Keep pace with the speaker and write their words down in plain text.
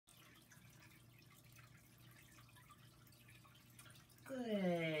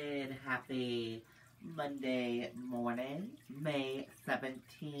Happy Monday morning, May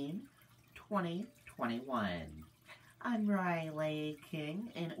 17, 2021. I'm Riley King,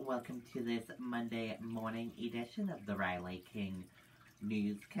 and welcome to this Monday morning edition of the Riley King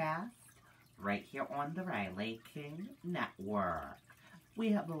Newscast, right here on the Riley King Network.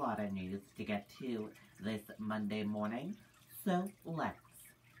 We have a lot of news to get to this Monday morning, so let's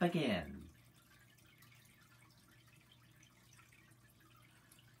begin.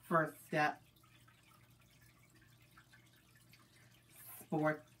 First up,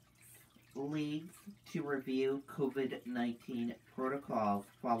 sports leagues to review COVID-19 protocols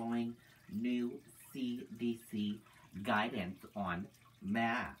following new CDC guidance on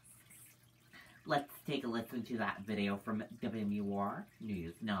masks. Let's take a listen to that video from WMUR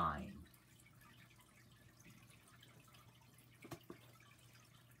News 9.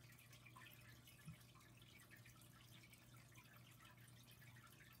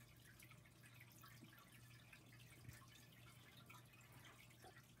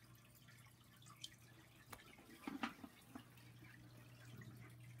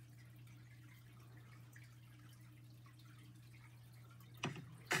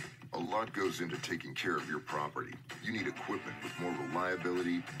 A lot goes into taking care of your property. You need equipment with more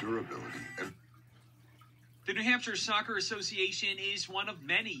reliability, durability, and... The New Hampshire Soccer Association is one of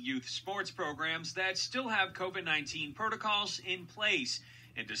many youth sports programs that still have COVID-19 protocols in place.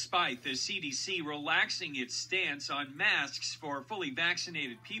 And despite the CDC relaxing its stance on masks for fully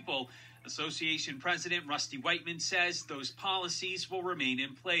vaccinated people, Association President Rusty Whiteman says those policies will remain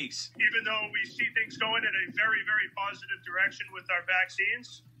in place. Even though we see things going in a very, very positive direction with our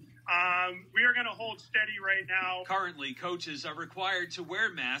vaccines, we are going to hold steady right now. Currently, coaches are required to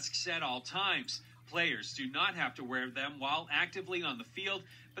wear masks at all times. Players do not have to wear them while actively on the field,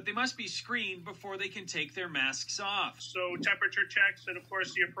 but they must be screened before they can take their masks off. So temperature checks and, of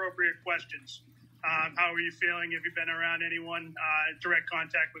course, the appropriate questions. How are you feeling? Have you been around anyone direct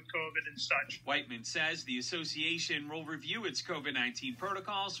contact with COVID and such? Whiteman says the association will review its COVID-19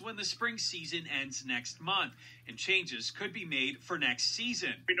 protocols when the spring season ends next month, and changes could be made for next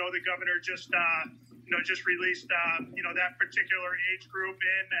season. We know the governor just released, that particular age group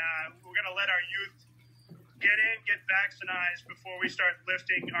in. We're going to let our youth get vaccinated before we start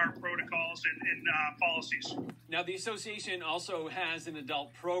lifting our protocols and policies. Now, the association also has an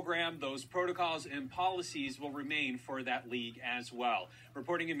adult program. Those protocols and policies will remain for that league as well.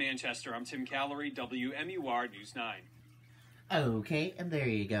 Reporting in Manchester, I'm Tim Callery, WMUR News 9. Okay, and there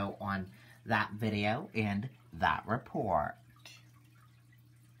you go on that video and that report.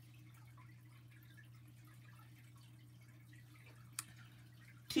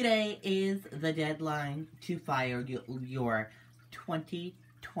 Today is the deadline to file your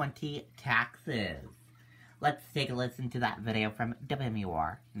 2020 taxes. Let's take a listen to that video from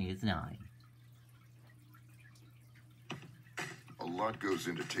WMUR News 9. A lot goes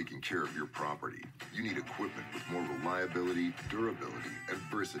into taking care of your property. You need equipment with more reliability, durability, and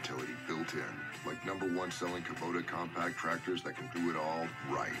versatility built in. Like #1 selling Kubota compact tractors that can do it all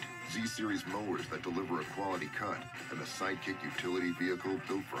right. Z-Series mowers that deliver a quality cut. And the Sidekick utility vehicle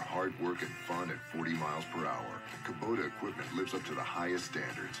built for hard work and fun at 40 miles per hour. Kubota equipment lives up to the highest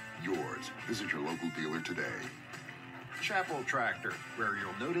standards. Yours. Visit your local dealer today. Chapel Tractor, where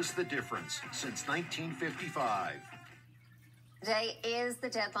you'll notice the difference since 1955. Today is the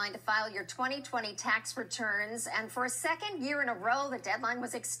deadline to file your 2020 tax returns, and for a second year in a row, the deadline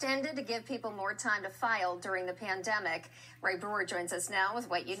was extended to give people more time to file during the pandemic. Ray Brewer joins us now with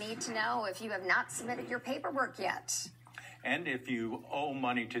what you need to know if you have not submitted your paperwork yet. And if you owe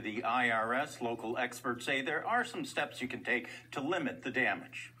money to the IRS, local experts say there are some steps you can take to limit the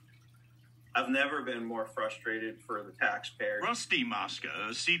damage. I've never been more frustrated for the taxpayer. Rusty Mosca,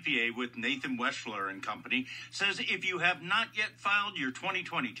 a CPA with Nathan Weschler and Company, says if you have not yet filed your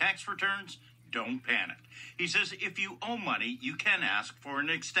 2020 tax returns, don't panic. He says if you owe money, you can ask for an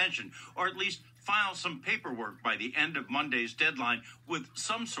extension, or at least file some paperwork by the end of Monday's deadline with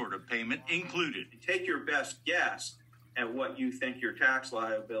some sort of payment included. Take your best guess at what you think your tax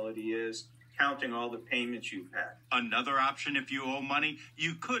liability is, counting all the payments you've had. Another option, if you owe money,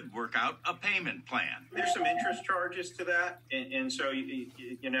 you could work out a payment plan. There's some interest charges to that, and so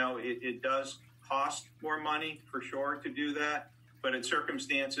it does cost more money for sure to do that. But in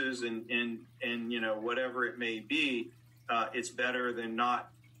circumstances and whatever it may be, it's better than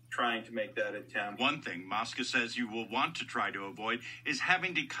not trying to make that attempt. One thing Mosca says you will want to try to avoid is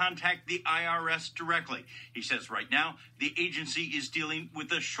having to contact the IRS directly. He says right now the agency is dealing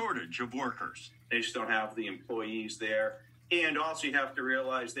with a shortage of workers. They just don't have the employees there. And also you have to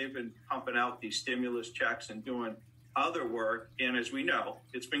realize they've been pumping out these stimulus checks and doing other work. And as we know,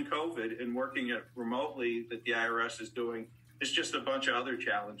 it's been COVID, and working it remotely that the IRS is doing. It's just a bunch of other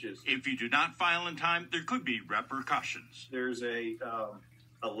challenges. If you do not file in time, there could be repercussions. There's a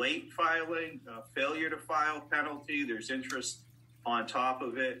late filing, a failure to file penalty. There's interest on top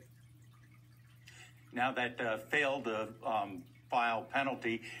of it. Now that failed to file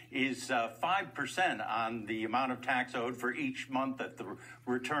penalty is 5% on the amount of tax owed for each month that the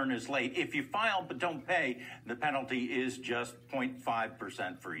return is late. If you file but don't pay, the penalty is just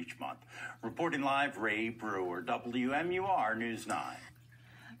 0.5% for each month. Reporting live, Ray Brewer, WMUR News 9.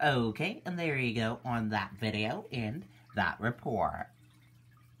 Okay, and there you go on that video and that report.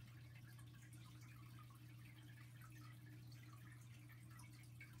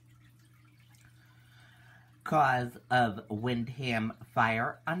 Cause of Windham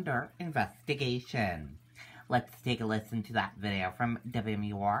fire under investigation. Let's take a listen to that video from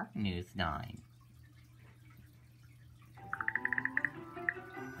WMUR News 9.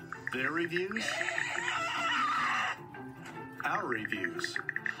 Their reviews? Our reviews.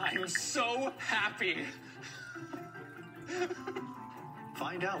 I'm so happy.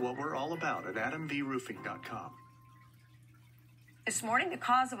 Find out what we're all about at adamvroofing.com. This morning, the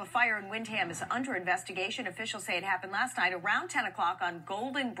cause of a fire in Windham is under investigation. Officials say it happened last night around 10 o'clock on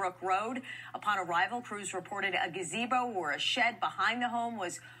Golden Brook Road. Upon arrival, crews reported a gazebo or a shed behind the home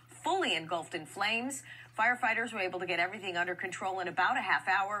was fully engulfed in flames. Firefighters were able to get everything under control in about a half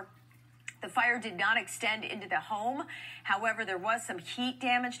hour. The fire did not extend into the home. However, there was some heat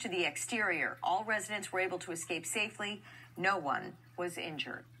damage to the exterior. All residents were able to escape safely. No one was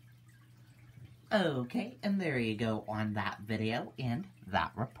injured. Okay, and there you go on that video and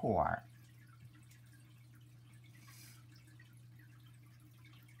that report.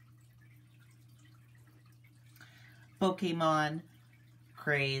 Pokemon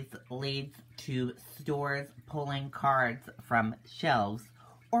craze leads to stores pulling cards from shelves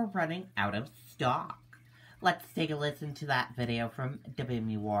or running out of stock. Let's take a listen to that video from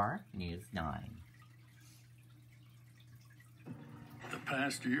WMUR News 9. The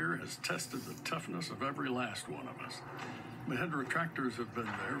past year has tested the toughness of every last one of us. Mahindra tractors have been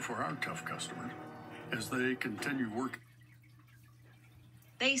there for our tough customers as they continue working.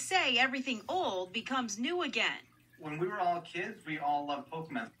 They say everything old becomes new again. When we were all kids, we all loved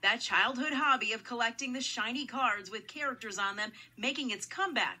Pokemon. That childhood hobby of collecting the shiny cards with characters on them making its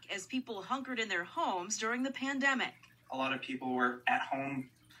comeback as people hunkered in their homes during the pandemic. A lot of people were at home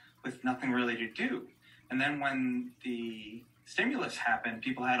with nothing really to do. And then when the stimulus happened,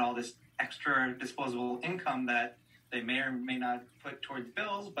 people had all this extra disposable income that they may or may not put towards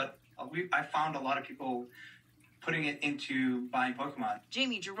bills, but I found a lot of people putting it into buying Pokemon.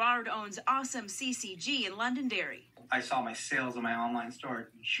 Jamie Gerard owns Awesome CCG in Londonderry. I saw my sales in my online store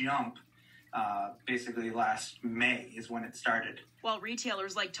jump basically last May is when it started. While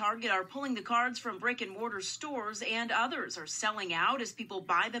retailers like Target are pulling the cards from brick and mortar stores, and others are selling out as people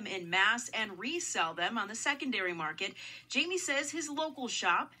buy them en masse and resell them on the secondary market, Jamie says his local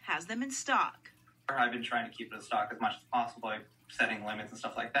shop has them in stock. I've been trying to keep it in stock as much as possible by setting limits and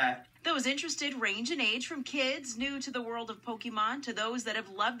stuff like that. Those interested range in age from kids new to the world of Pokemon to those that have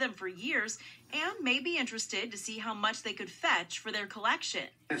loved them for years and may be interested to see how much they could fetch for their collection.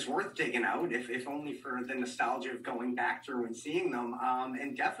 It's worth digging out, if only for the nostalgia of going back through and seeing them.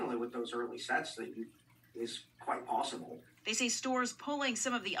 And definitely with those early sets, that is quite possible. They say stores pulling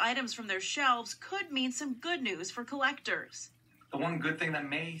some of the items from their shelves could mean some good news for collectors. The one good thing that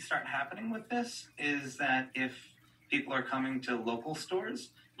may start happening with this is that if people are coming to local stores,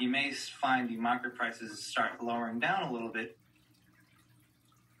 you may find the market prices start lowering down a little bit.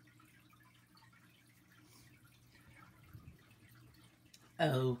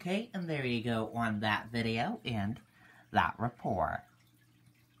 Okay, and there you go on that video and that report.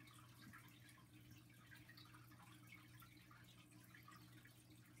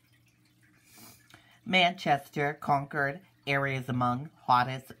 Manchester conquered areas among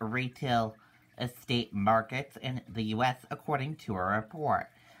hottest retail estate markets in the U.S., according to a report.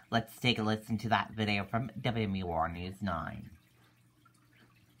 Let's take a listen to that video from WMUR News 9.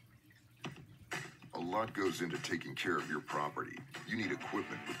 A lot goes into taking care of your property. You need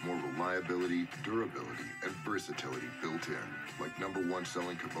equipment with more reliability, durability, and versatility built in. Like #1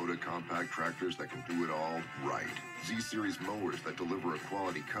 selling Kubota compact tractors that can do it all right. Z-Series mowers that deliver a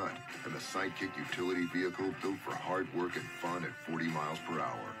quality cut. And the Sidekick utility vehicle built for hard work and fun at 40 miles per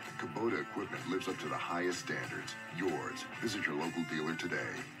hour. Kubota equipment lives up to the highest standards. Yours. Visit your local dealer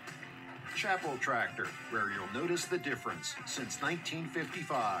today. Chapel Tractor, where you'll notice the difference since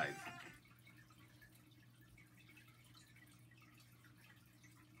 1955.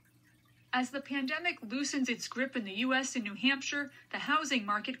 As the pandemic loosens its grip in the U.S. and New Hampshire, the housing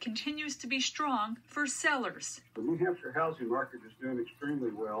market continues to be strong for sellers. The New Hampshire housing market is doing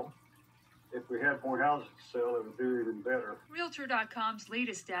extremely well. If we had more houses to sell, it would do even better. Realtor.com's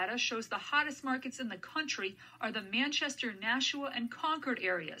latest data shows the hottest markets in the country are the Manchester, Nashua, and Concord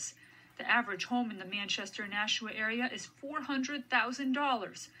areas. The average home in the Manchester-Nashua area is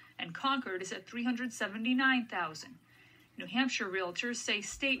 $400,000, and Concord is at $379,000. New Hampshire realtors say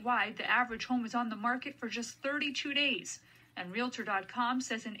statewide the average home is on the market for just 32 days, and Realtor.com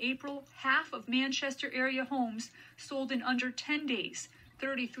says in April, half of Manchester area homes sold in under 10 days,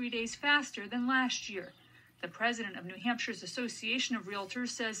 33 days faster than last year. The president of New Hampshire's Association of Realtors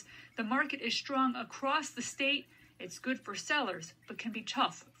says the market is strong across the state. It's good for sellers, but can be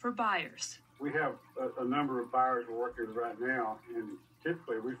tough for buyers. We have a number of buyers we're working with right now, and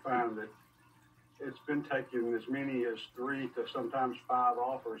typically we find that it's been taking as many as 3 to sometimes 5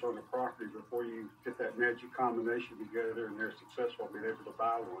 offers on the property before you get that magic combination together and they're successful being able to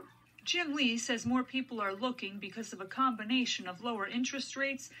buy one. Jim Lee says more people are looking because of a combination of lower interest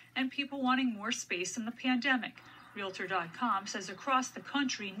rates and people wanting more space in the pandemic. Realtor.com says across the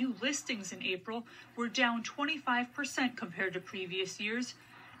country, new listings in April were down 25% compared to previous years.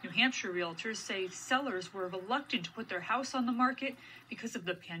 New Hampshire realtors say sellers were reluctant to put their house on the market because of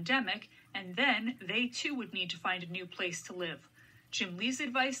the pandemic, and then they too would need to find a new place to live. Jim Lee's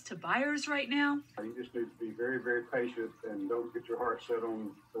advice to buyers right now? You just need to be very, very patient and don't get your heart set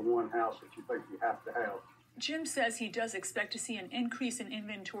on the one house that you think you have to have. Jim says he does expect to see an increase in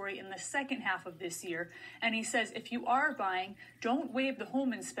inventory in the second half of this year, and he says if you are buying, don't waive the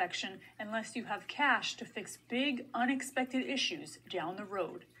home inspection unless you have cash to fix big, unexpected issues down the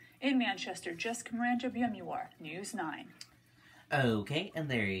road. In Manchester, Jessica Miranda, WMUR News 9. Okay, and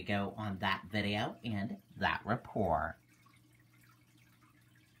there you go on that video and that report.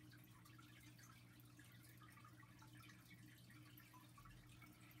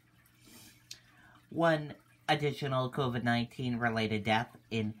 One additional COVID-19 related death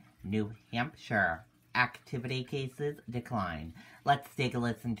in New Hampshire. Activity cases decline. Let's take a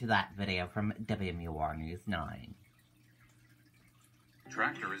listen to that video from WMUR News 9.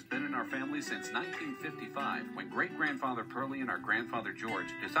 Tractor has been in our family since 1955, when great-grandfather Pearlie and our grandfather George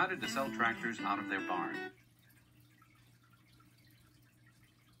decided to sell tractors out of their barn.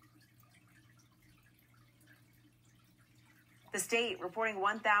 The state reporting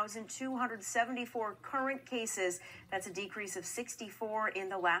 1,274 current cases. That's a decrease of 64 in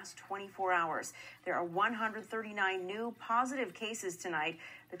the last 24 hours. There are 139 new positive cases tonight.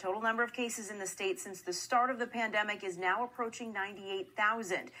 The total number of cases in the state since the start of the pandemic is now approaching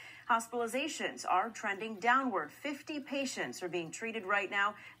 98,000. Hospitalizations are trending downward. 50 patients are being treated right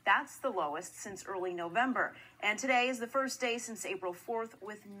now. That's the lowest since early November. And today is the first day since April 4th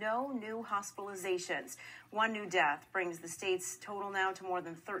with no new hospitalizations. One new death brings the state's total now to more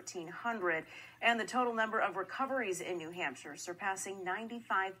than 1,300, and the total number of recoveries in New Hampshire surpassing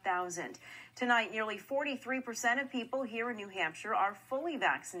 95,000. Tonight, nearly 43% of people here in New Hampshire are fully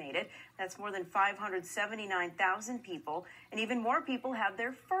vaccinated. That's more than 579,000 people, and even more people have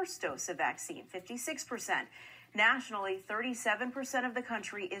their first dose of vaccine, 56%. Nationally, 37% of the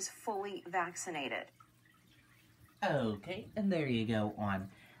country is fully vaccinated. Okay, and there you go on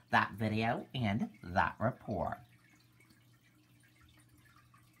that video and that report.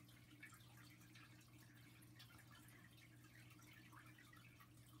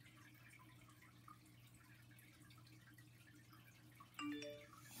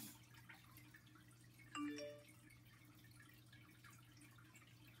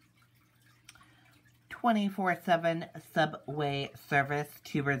 (24/7) subway service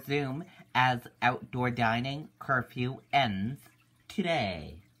to resume as outdoor dining curfew ends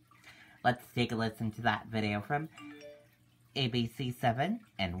today. Let's take a listen to that video from ABC7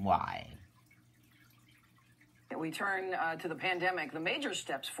 and why. We turn to the pandemic. The major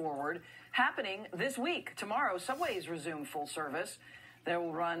steps forward happening this week. Tomorrow, subways resume full service. They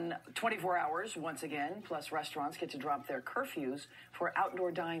will run 24 hours once again, plus restaurants get to drop their curfews for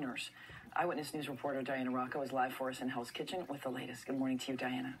outdoor diners. Eyewitness News reporter Diana Rocco is live for us in Hell's Kitchen with the latest. Good morning to you,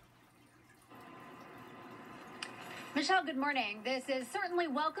 Diana. Michelle, good morning. This is certainly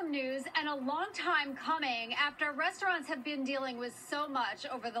welcome news and a long time coming after restaurants have been dealing with so much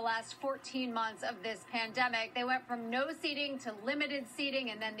over the last 14 months of this pandemic. They went from no seating to limited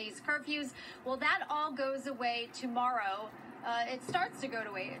seating and then these curfews. Well, that all goes away tomorrow. It starts to go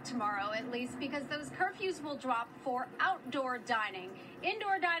away tomorrow, at least, because those curfews will drop for outdoor dining.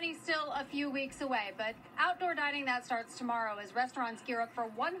 Indoor dining still a few weeks away, but outdoor dining, that starts tomorrow as restaurants gear up for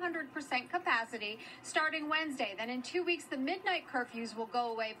 100% capacity starting Wednesday. Then in 2 weeks, the midnight curfews will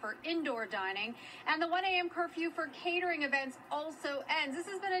go away for indoor dining, and the 1 a.m. curfew for catering events also ends. This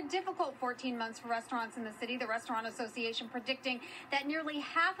has been a difficult 14 months for restaurants in the city. The Restaurant Association predicting that nearly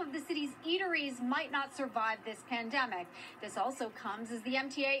half of the city's eateries might not survive this pandemic. This also comes as the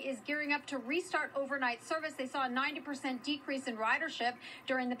MTA is gearing up to restart overnight service. They saw a 90% decrease in ridership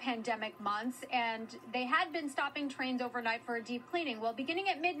during the pandemic months, and they had been stopping trains overnight for a deep cleaning. Well, beginning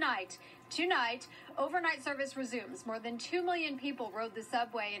at midnight tonight, overnight service resumes. More than 2 million people rode the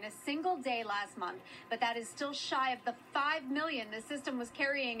subway in a single day last month, but that is still shy of the 5 million the system was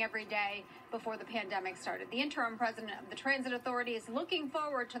carrying every day before the pandemic started. The interim president of the Transit Authority is looking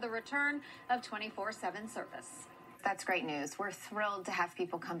forward to the return of 24/7 service. That's great news. We're thrilled to have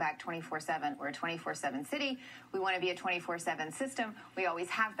people come back 24/7. We're a 24/7 city. We want to be a 24/7 system. We always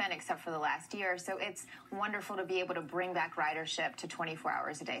have been, except for the last year. So it's wonderful to be able to bring back ridership to 24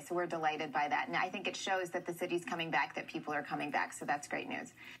 hours a day. So we're delighted by that. And I think it shows that the city's coming back, that people are coming back. So that's great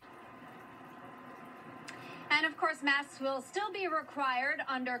news. And of course, masks will still be required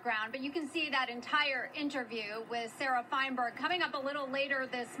underground, but you can see that entire interview with Sarah Feinberg coming up a little later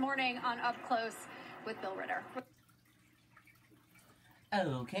this morning on Up Close with Bill Ritter.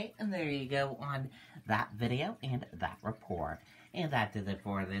 Okay, and there you go on that video and that report. And that does it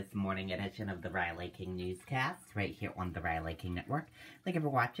for this morning edition of the Riley King Newscast right here on the Riley King Network. Thank you for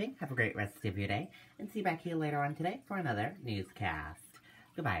watching. Have a great rest of your day. And see you back here later on today for another newscast.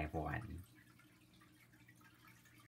 Goodbye, everyone.